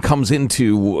often comes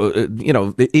into,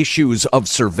 the issues of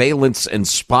surveillance and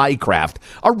spycraft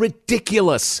are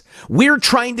ridiculous. We're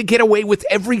trying to get away with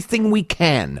everything we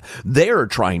can. They're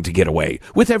trying to get away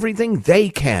with everything they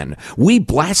can. We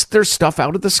blast their stuff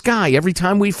out of the sky every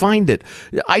time we find it.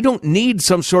 I don't need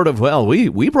some sort of,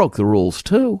 we broke the rules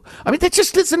too. I mean, that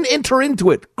just doesn't enter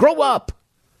into it. Grow up.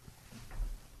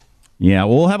 Yeah,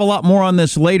 we'll have a lot more on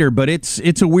this later, but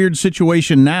it's a weird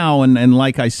situation now, and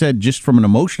like I said, just from an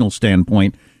emotional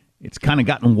standpoint, it's kind of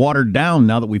gotten watered down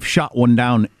now that we've shot one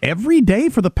down every day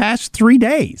for the past 3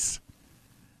 days.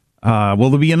 Will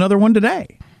there be another one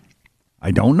today? I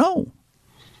don't know.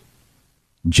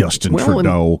 Justin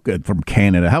Trudeau from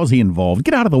Canada, how is he involved?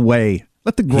 Get out of the way.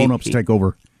 Let the grown-ups take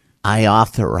over. I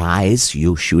authorize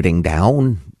you shooting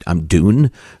down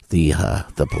Dune, the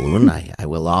balloon. I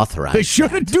will authorize. They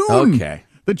shot at Dune. Okay.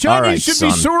 The Chinese should be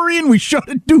sorry, and we shot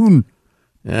at Dune.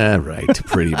 All right,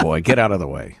 pretty boy, get out of the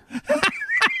way.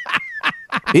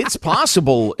 It's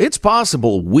possible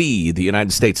we, the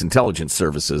United States intelligence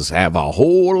services, have a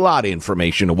whole lot of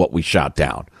information of what we shot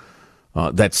down.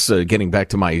 That's getting back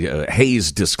to my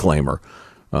Hayes disclaimer.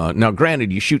 Now,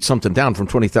 granted, you shoot something down from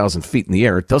 20,000 feet in the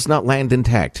air, it does not land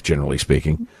intact, generally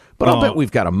speaking. But I'll bet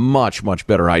we've got a much, much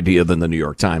better idea than the New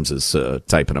York Times is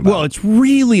typing about. Well, it's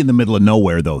really in the middle of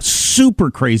nowhere, though. Super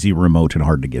crazy remote and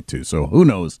hard to get to. So who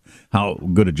knows how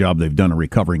good a job they've done of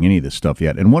recovering any of this stuff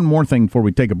yet. And one more thing before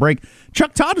we take a break.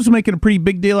 Chuck Todd was making a pretty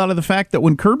big deal out of the fact that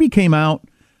when Kirby came out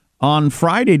on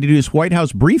Friday to do his White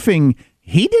House briefing,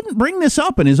 he didn't bring this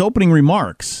up in his opening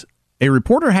remarks. A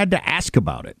reporter had to ask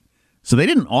about it. So they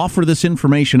didn't offer this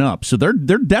information up. So they're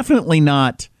definitely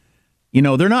not...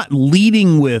 they're not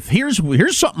leading with here's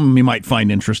something you might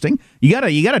find interesting. You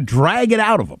gotta drag it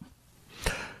out of them.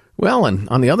 Well, and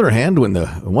on the other hand, when the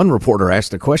one reporter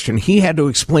asked a question, he had to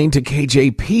explain to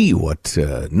KJP what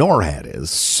NORAD is.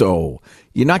 So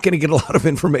you're not going to get a lot of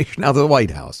information out of the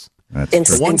White House.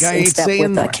 That's one guy ain't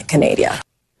saying with Canada.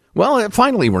 Well,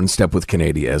 finally, we're in step with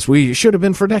Canada, as we should have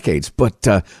been for decades.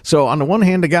 But so on the one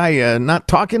hand, the guy not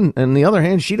talking, and the other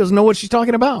hand, she doesn't know what she's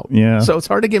talking about. Yeah. So it's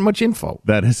hard to get much info.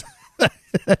 That is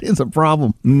a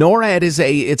problem. NORAD is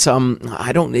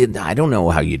I don't know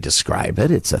how you describe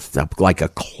it. It's like a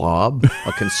club,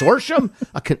 a consortium,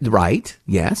 right?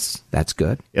 Yes, that's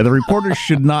good. Yeah, the reporters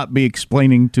should not be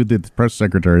explaining to the press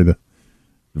secretary the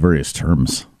various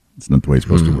terms. It's not the way it's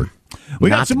supposed to work. We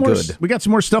got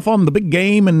some more stuff on the big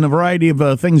game and a variety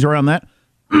of things around that.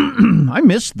 I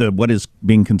missed what is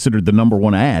being considered the number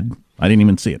one ad. I didn't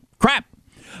even see it. Crap.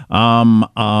 But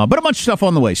a bunch of stuff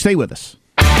on the way. Stay with us.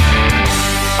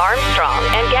 Armstrong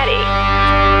and Getty.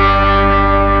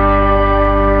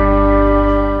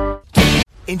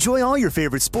 Enjoy all your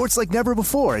favorite sports like never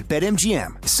before at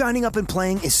BetMGM. Signing up and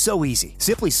playing is so easy.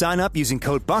 Simply sign up using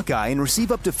code Buckeye and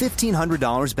receive up to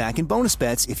 $1,500 back in bonus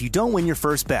bets if you don't win your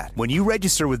first bet. When you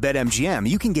register with BetMGM,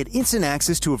 you can get instant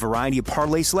access to a variety of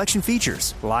parlay selection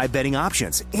features, live betting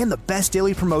options, and the best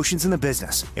daily promotions in the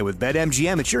business. And with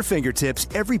BetMGM at your fingertips,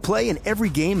 every play and every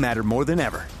game matter more than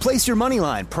ever. Place your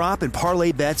moneyline, prop, and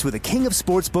parlay bets with the king of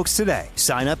sportsbooks today.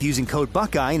 Sign up using code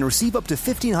Buckeye and receive up to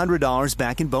 $1,500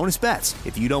 back in bonus bets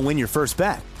if you don't win your first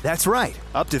bet. That's right,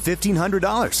 up to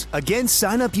 $1,500. Again,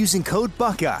 sign up using code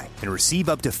Buckeye and receive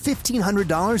up to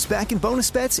 $1,500 back in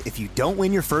bonus bets if you don't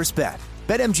win your first bet.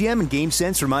 BetMGM and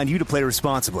GameSense remind you to play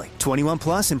responsibly. 21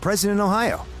 plus and present in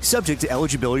Ohio. Subject to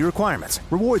eligibility requirements.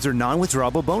 Rewards are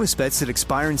non-withdrawable bonus bets that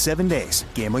expire in 7 days.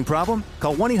 Gambling problem?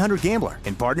 Call 1-800-GAMBLER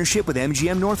in partnership with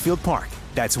MGM Northfield Park.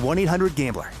 That's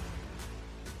 1-800-GAMBLER.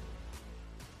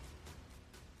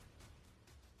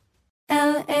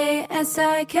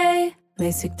 LASIK,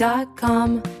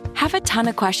 LASIK.com. Have a ton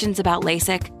of questions about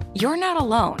LASIK? You're not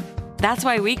alone. That's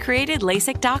why we created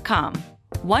LASIK.com.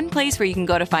 One place where you can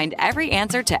go to find every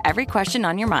answer to every question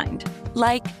on your mind.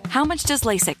 Like, how much does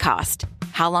LASIK cost?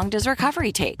 How long does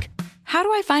recovery take? How do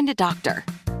I find a doctor?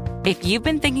 If you've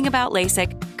been thinking about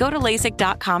LASIK, go to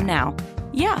LASIK.com now.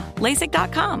 Yeah,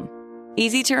 LASIK.com.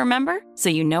 Easy to remember, so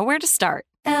you know where to start.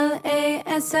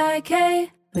 LASIK,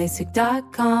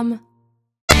 LASIK.com.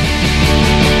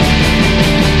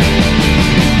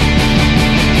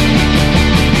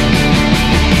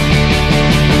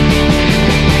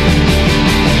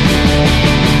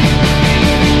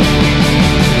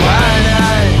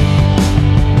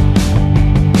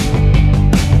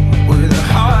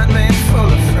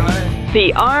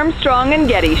 The Armstrong and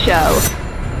Getty Show.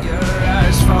 Your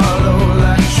eyes follow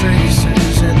like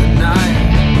traces in the night.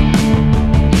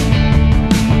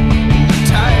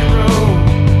 Tightrope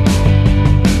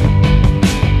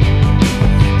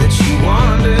that you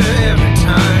wander every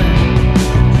time.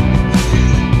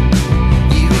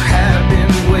 You have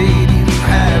been waiting, you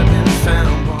haven't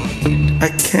found one. I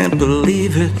can't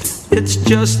believe it. It's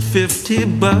just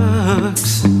 $50.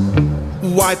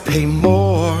 Why pay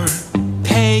more?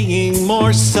 Paying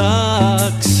more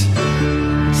sucks.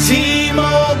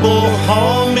 T-Mobile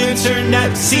home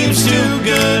internet seems too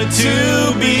good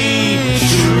to be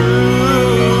true.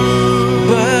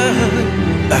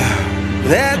 But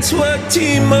that's what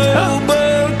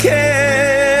T-Mobile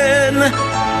can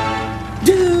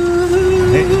do.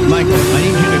 Hey, Michael, I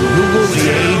need you to Google the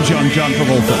age on John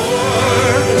Travolta.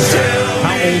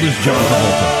 How old is John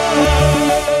Travolta?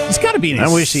 It's got to be in his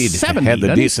 70s. I wish he'd had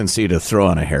the decency to throw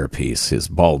on a hairpiece. His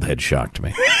bald head shocked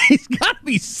me. He's got to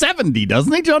be 70,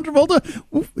 doesn't he, John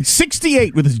Travolta?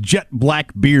 68 with his jet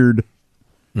black beard.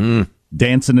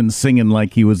 Dancing and singing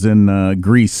like he was in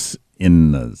Greece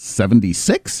in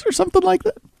 76 or something like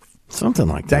that. Something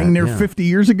like that. Dang near 50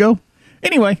 years ago.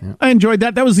 Anyway, I enjoyed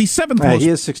that. That was the seventh most. He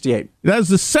is 68. That was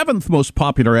the seventh most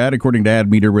popular ad, according to Ad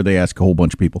Meter, where they ask a whole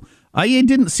bunch of people. I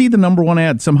didn't see the number one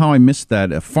ad. Somehow I missed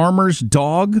that. A farmer's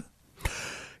dog.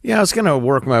 Yeah, I was going to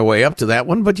work my way up to that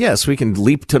one, but yes, we can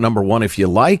leap to number one if you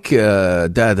like. I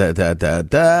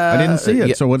didn't see it.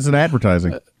 Yeah. So what is it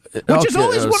advertising? Which is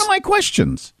always one of my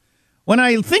questions. When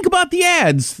I think about the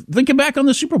ads, thinking back on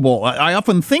the Super Bowl, I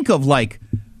often think of like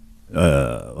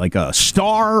a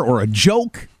star or a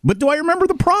joke, but do I remember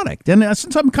the product? And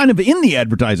since I'm kind of in the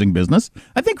advertising business,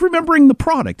 I think remembering the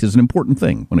product is an important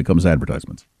thing when it comes to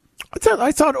advertisements.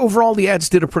 I thought overall the ads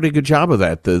did a pretty good job of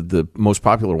that, the most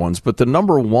popular ones. But the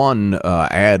number one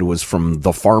ad was from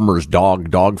the farmer's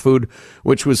dog food,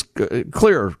 which was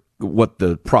clear what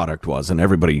the product was, and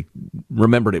everybody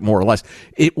remembered it more or less.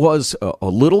 It was a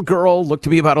little girl, looked to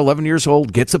be about 11 years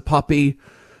old, gets a puppy.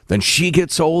 Then she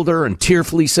gets older and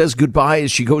tearfully says goodbye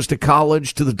as she goes to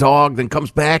college to the dog, then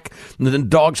comes back, and then the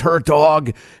dog's her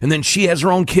dog, and then she has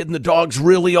her own kid, and the dog's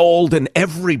really old, and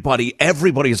everybody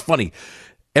is funny.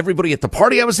 Everybody at the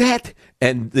party I was at,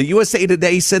 and the USA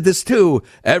Today said this too,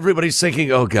 everybody's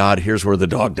thinking, oh, God, here's where the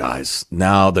dog dies.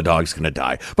 Now the dog's going to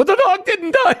die. But the dog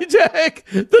didn't die, Jack.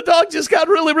 The dog just got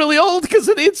really, really old because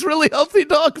it eats really healthy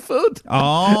dog food.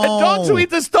 Oh. And dogs who eat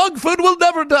this dog food will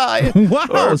never die. Wow.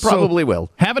 Or probably will.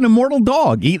 Have an immortal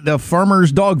dog. Eat the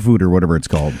farmer's dog food or whatever it's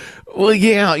called. Well,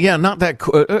 yeah, not that,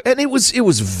 and it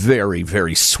was very,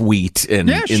 very sweet in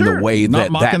the way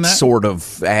that sort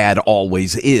of ad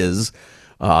always is.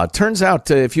 Turns out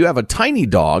if you have a tiny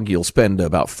dog, you'll spend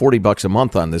about $40 a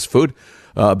month on this food.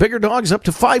 Bigger dogs up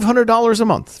to $500 a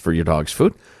month for your dog's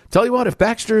food. Tell you what, if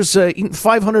Baxter's eating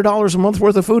 $500 a month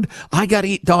worth of food, I got to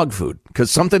eat dog food because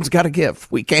something's got to give.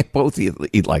 We can't both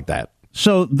eat like that.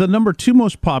 So the number two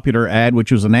most popular ad,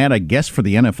 which was an ad, I guess, for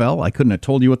the NFL. I couldn't have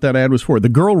told you what that ad was for. The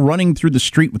girl running through the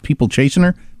street with people chasing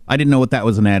her. I didn't know what that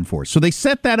was an ad for. So they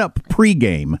set that up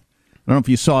pregame. I don't know if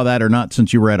you saw that or not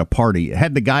since you were at a party. It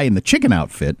had the guy in the chicken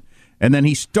outfit, and then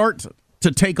he starts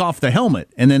to take off the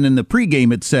helmet, and then in the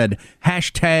pregame it said,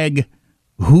 hashtag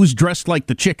who's dressed like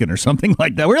the chicken or something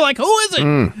like that. We were like, who is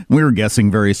it? We were guessing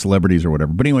various celebrities or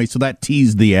whatever. But anyway, so that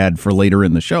teased the ad for later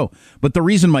in the show. But the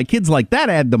reason my kids like that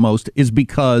ad the most is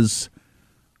because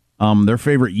their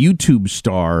favorite YouTube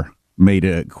star made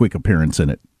a quick appearance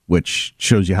in it, which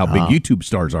shows you how big YouTube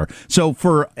stars are. So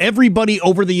for everybody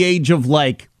over the age of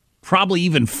like, probably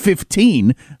even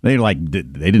 15. They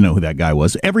didn't know who that guy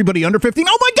was. Everybody under 15.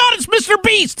 Oh my God, it's Mr.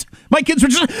 Beast! My kids were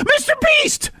just Mr.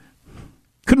 Beast!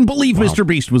 Couldn't believe Mr.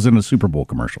 Beast was in a Super Bowl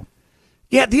commercial.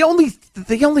 Yeah, the only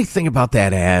thing about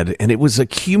that ad, and it was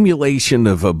accumulation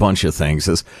of a bunch of things,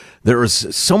 is there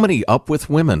was so many up with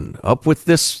women, up with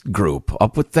this group,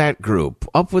 up with that group,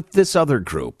 up with this other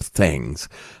group things.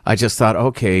 I just thought,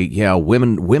 okay, yeah,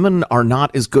 women are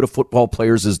not as good of football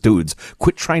players as dudes.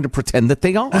 Quit trying to pretend that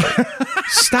they are.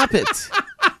 Stop it.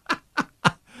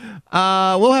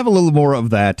 We'll have a little more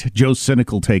of that Joe's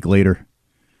cynical take later.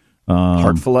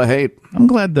 Heart full of hate. I'm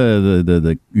glad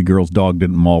the girl's dog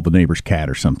didn't maul the neighbor's cat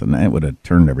or something. That would have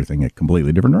turned everything a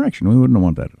completely different direction. We wouldn't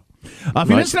want that. If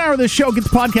you missed an hour of this show, get the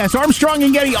podcast Armstrong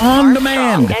and Getty on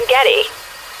demand. And Getty.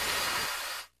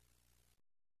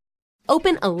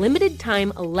 Open a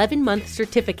limited-time 11-month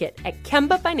certificate at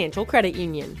Kemba Financial Credit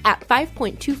Union. At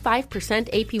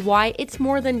 5.25% APY, it's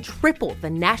more than triple the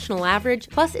national average,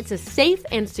 plus it's a safe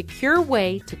and secure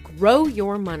way to grow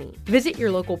your money. Visit your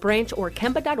local branch or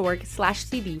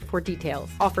kemba.org/CD for details.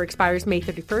 Offer expires May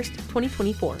 31st,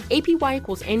 2024. APY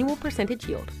equals annual percentage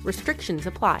yield. Restrictions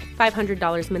apply.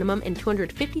 $500 minimum and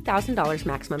 $250,000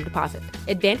 maximum deposit.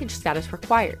 Advantage status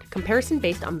required. Comparison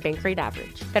based on bank rate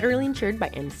average. Federally insured by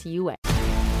NCUA.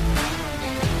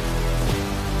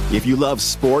 If you love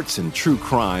sports and true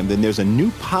crime, then there's a new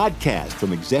podcast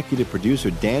from executive producer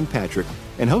Dan Patrick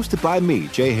and hosted by me,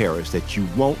 Jay Harris, that you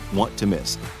won't want to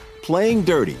miss. Playing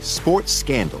Dirty: Sports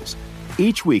Scandals.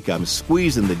 Each week, I'm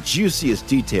squeezing the juiciest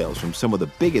details from some of the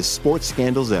biggest sports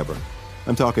scandals ever.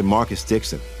 I'm talking Marcus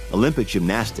Dixon, Olympic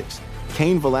gymnastics,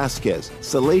 Cain Velasquez,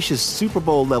 salacious Super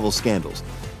Bowl-level scandals.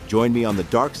 Join me on the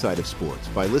dark side of sports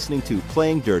by listening to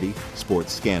Playing Dirty: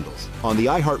 Sports Scandals on the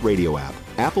iHeartRadio app,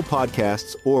 Apple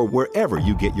Podcasts, or wherever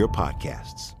you get your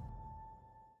podcasts.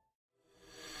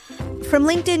 From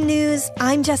LinkedIn News,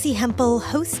 I'm Jessie Hempel,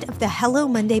 host of the Hello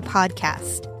Monday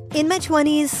podcast. In my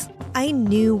 20s, I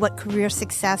knew what career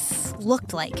success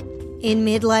looked like. In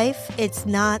midlife, it's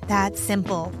not that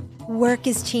simple. Work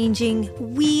is changing,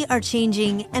 we are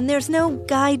changing, and there's no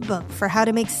guidebook for how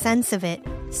to make sense of it.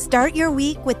 Start your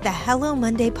week with the Hello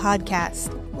Monday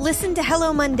podcast. Listen to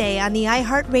Hello Monday on the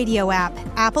iHeartRadio app,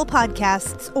 Apple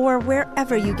Podcasts, or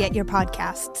wherever you get your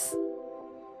podcasts.